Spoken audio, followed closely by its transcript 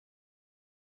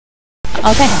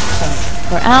Okay,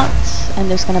 we're out, and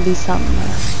there's gonna be some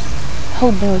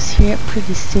hobos here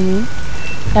pretty soon.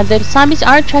 Now the zombies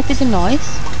are attracted to noise.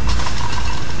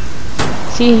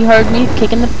 See, you heard me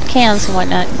kicking the cans and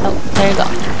whatnot, so there you go.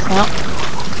 So,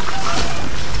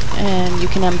 and you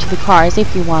can empty the cars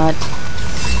if you want.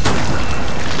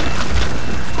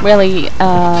 Really,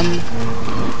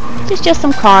 there's just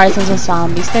some cars and some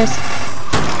zombies. If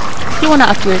you want to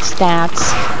up your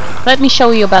stats, let me show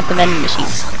you about the vending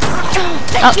machines.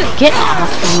 Oh, get off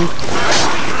me.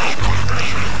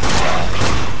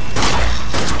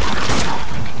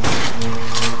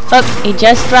 Oh, he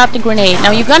just dropped a grenade.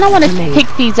 Now you're gonna want to pick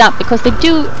these up because they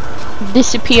do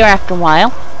disappear after a while.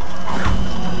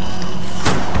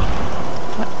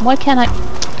 What can I...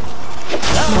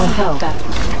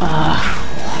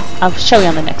 I'll show you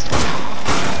on the next one.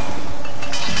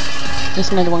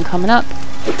 There's another one coming up.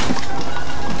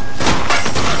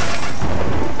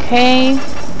 Okay.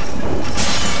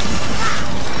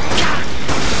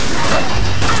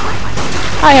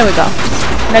 Oh, here we go.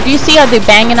 Now, do you see how they're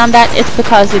banging on that? It's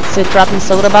because it's dropping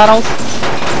soda bottles.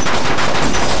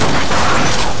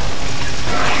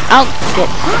 I'll get...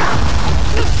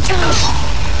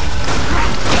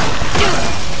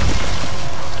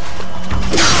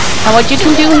 Now, what you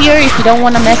can do here, if you don't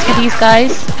want to mess with these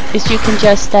guys, is you can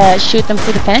just shoot them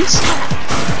through the fence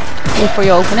before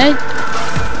you open it.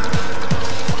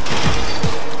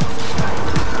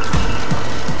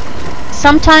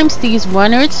 Sometimes these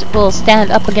runners will stand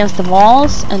up against the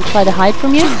walls and try to hide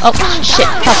from you. Oh, shit.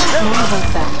 Oh.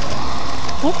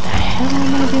 What the hell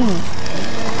am I doing?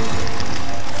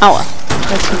 Oh, well.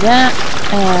 Let's do that.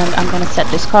 And I'm going to set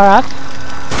this car up.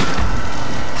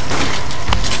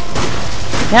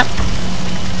 Yep.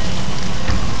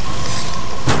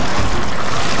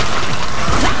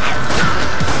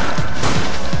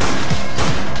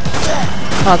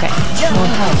 Okay.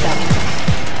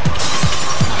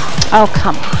 Oh,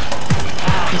 come on.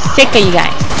 I'm sick of you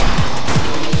guys.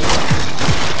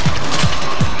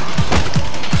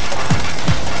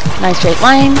 Nice straight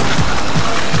line.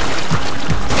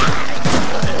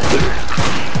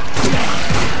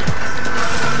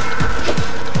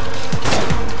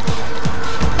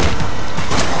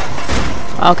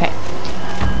 Okay.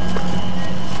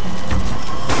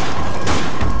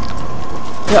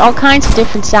 There are all kinds of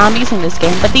different zombies in this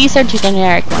game, but these are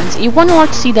generic ones. You won't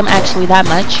want to see them actually that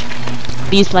much.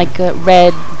 These like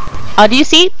red... Oh, do you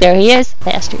see? There he is.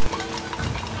 Bastard.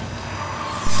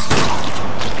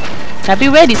 Now be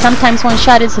ready. Sometimes one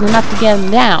shot isn't enough to get him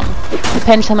down.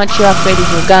 Depends how much you upgraded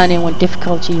your gun and what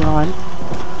difficulty you're on.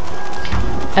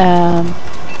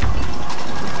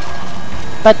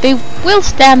 But they will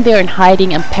stand there and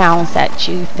hiding and pounce at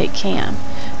you if they can.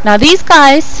 Now these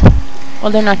guys...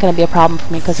 Well, they're not going to be a problem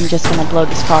for me because I'm just going to blow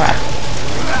this car up.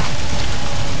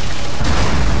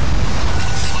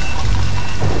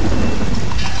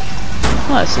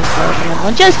 Let's just blow another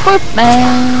one just for fun.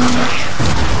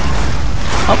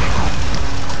 Oh.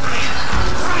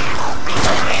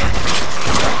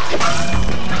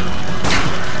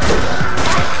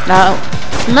 Now,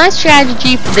 my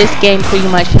strategy for this game pretty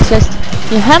much is just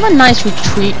you have a nice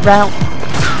retreat route.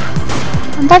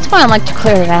 And that's why I like to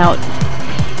clear it out.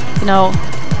 You know,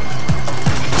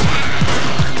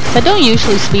 I don't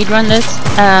usually speedrun this.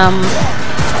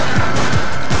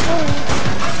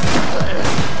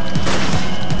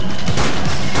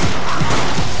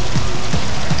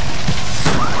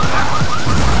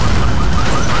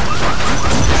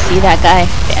 See that guy?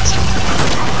 Bastard.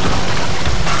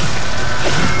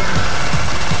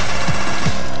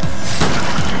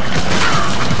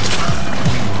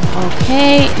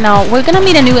 Okay, now we're gonna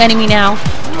meet a new enemy now.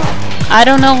 I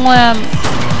don't know, well,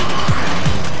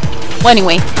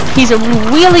 anyway, he's a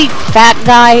really fat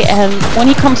guy, and when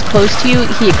he comes close to you,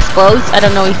 he explodes. I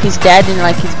don't know if he's dead and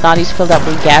like his body's filled up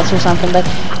with gas or something, but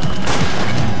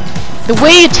the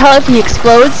way you tell if he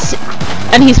explodes,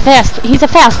 and he's fast, he's a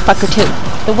fast fucker too.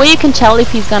 The way you can tell if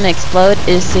he's gonna explode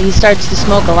is he starts to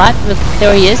smoke a lot. Look,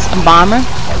 there he is, a bomber.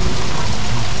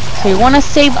 So you want to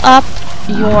save up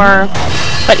your...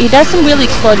 But he doesn't really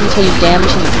explode until you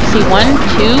damage him. See, 1,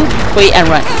 2, 3, and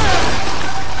run.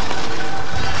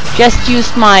 Just use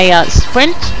my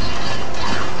sprint.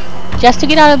 Just to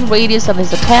get out of the radius of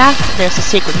his attack. There's a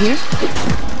secret here.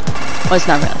 Well, it's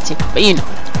not really a secret, but you know.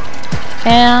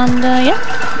 And, yeah.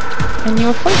 And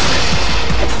you're free.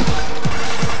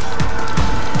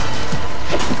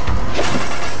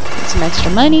 Get some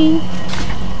extra money.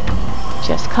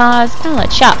 Just cause. Now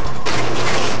let's shop.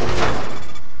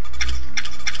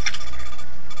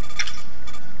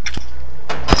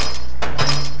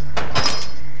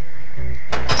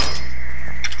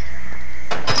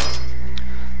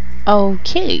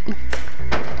 Okay.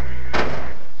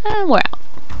 And we're out.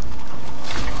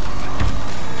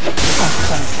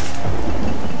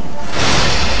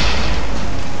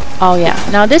 Oh yeah.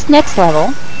 Now this next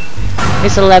level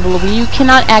is a level where you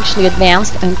cannot actually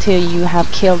advance until you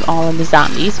have killed all of the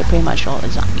zombies, or pretty much all the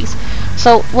zombies.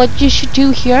 So what you should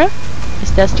do here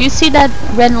is this. Do you see that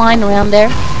red line around there?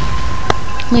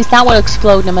 It means that will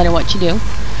explode no matter what you do.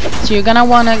 So you're gonna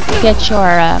wanna get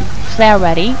your flare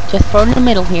ready. Just throw it in the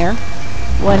middle here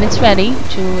when it's ready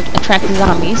to attract the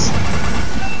zombies.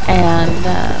 And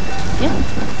yeah.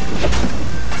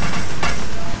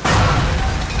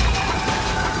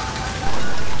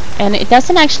 And it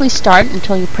doesn't actually start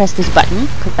until you press this button,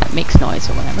 because that makes noise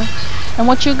or whatever. And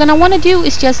what you're gonna want to do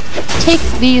is just take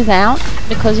these out,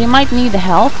 because you might need the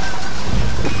health.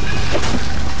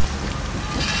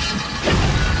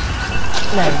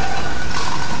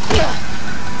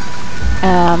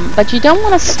 But you don't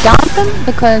want to stomp them,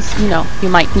 because, you know, you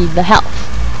might need the health.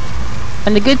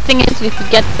 And the good thing is, if you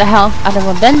get the health out of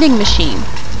a vending machine,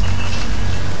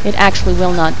 it actually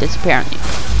will not disappear on you.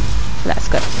 So that's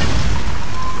good.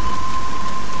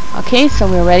 Okay, so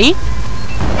we're ready.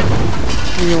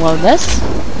 Reload this.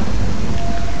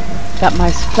 Got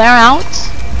my flare out.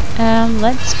 And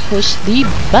let's push the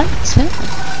button.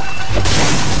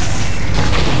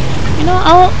 You know,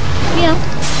 oh,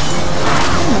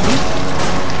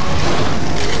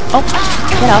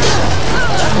 get up.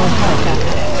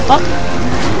 Oh.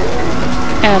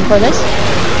 And for this.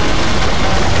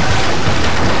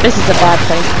 This is a bad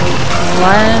place.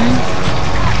 One.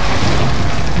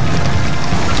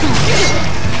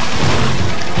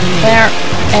 There,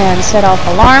 and set off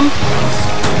alarm.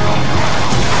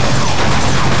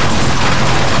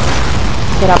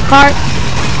 Get up cart.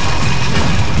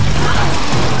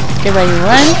 Get ready to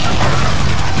run.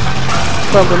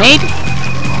 Throw a grenade.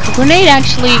 The grenade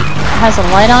actually has a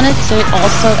light on it, so it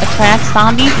also attracts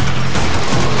zombies.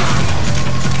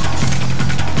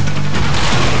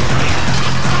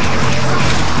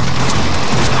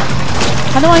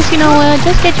 Otherwise, you know,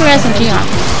 just get your SMG on.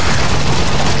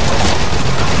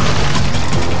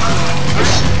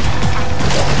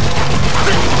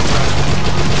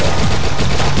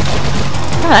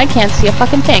 I can't see a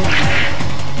fucking thing.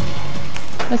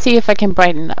 Let's see if I can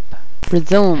brighten up.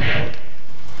 Resume.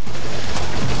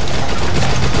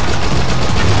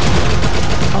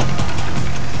 Oh.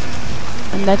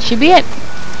 And that should be it.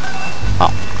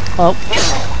 Oh. Oh.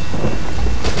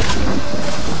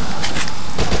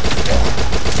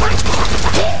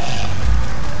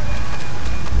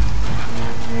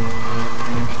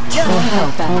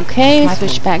 Okay,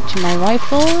 switch back to my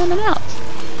rifle and I'm out.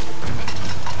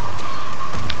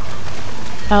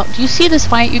 Now, do you see this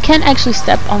fight? You can't actually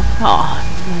step on... Oh,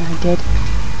 man, I did.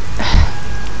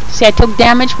 See, I took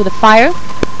damage with the fire,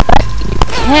 but you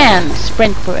can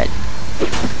sprint for it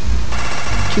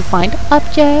to find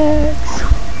objects.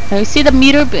 Now, you see the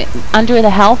meter under the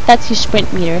health? That's your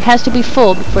sprint meter. It has to be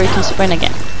full before you can sprint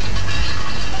again.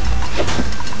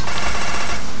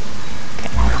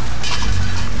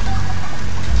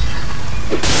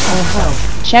 Okay.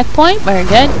 Checkpoint, very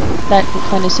good. That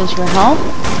replenishes your health.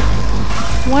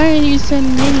 Why are you so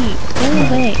many? Go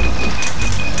away.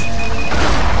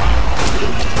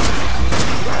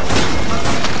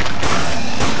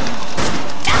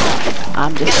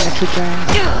 I'm just gonna kick your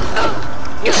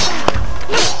ass.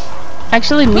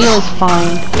 Actually, meal is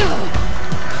fine.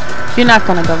 You're not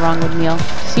gonna go wrong with meal.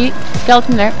 See?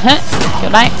 Skeleton there. Huh?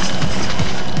 Goodbye.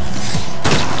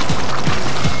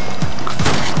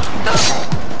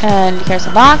 And here's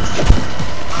a box.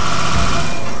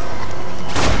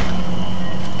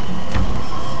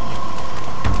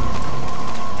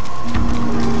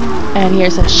 And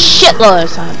here's a shitload of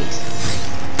zombies.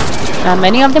 Now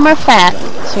many of them are fat,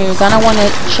 so you're gonna want to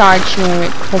charge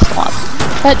your pistol up.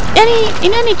 But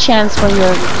in any chance when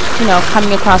you're, you know,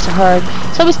 coming across a herd,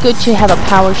 it's always good to have a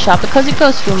power shot because it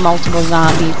goes through multiple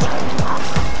zombies.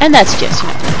 And that's just, you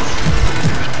know.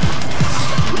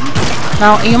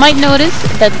 Now you might notice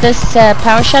that this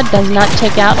power shot does not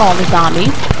take out all the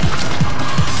zombies,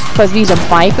 because these are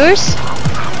bikers,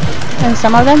 and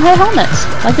some of them have helmets,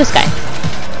 like this guy.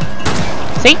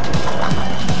 See?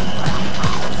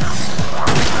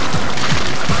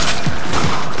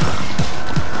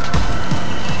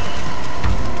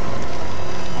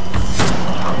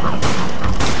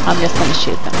 I'm just gonna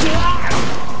shoot them.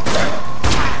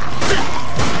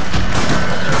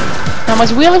 Now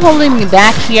what's really holding me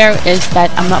back here is that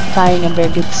I'm not flying at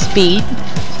very good speed.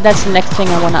 So that's the next thing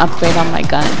I want to upgrade on my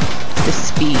gun. The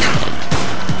speed.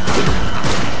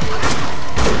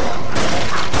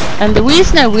 And the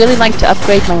reason I really like to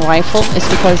upgrade my rifle is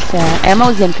because ammo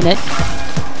is infinite.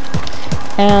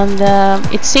 and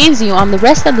it saves you on the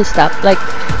rest of the stuff. Like,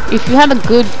 if you have a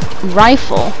good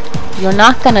rifle, you're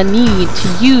not gonna need to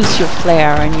use your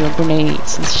flare and your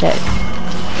grenades and shit.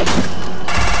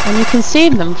 And you can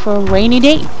save them for a rainy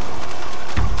day.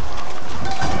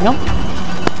 Nope.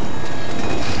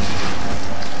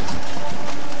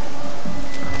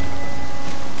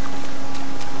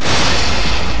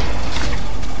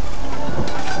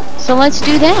 So let's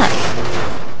do that.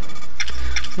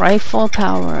 Rifle,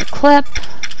 power, clip,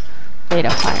 rate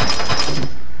of fire,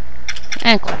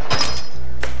 and clip.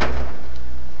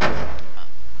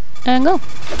 And go.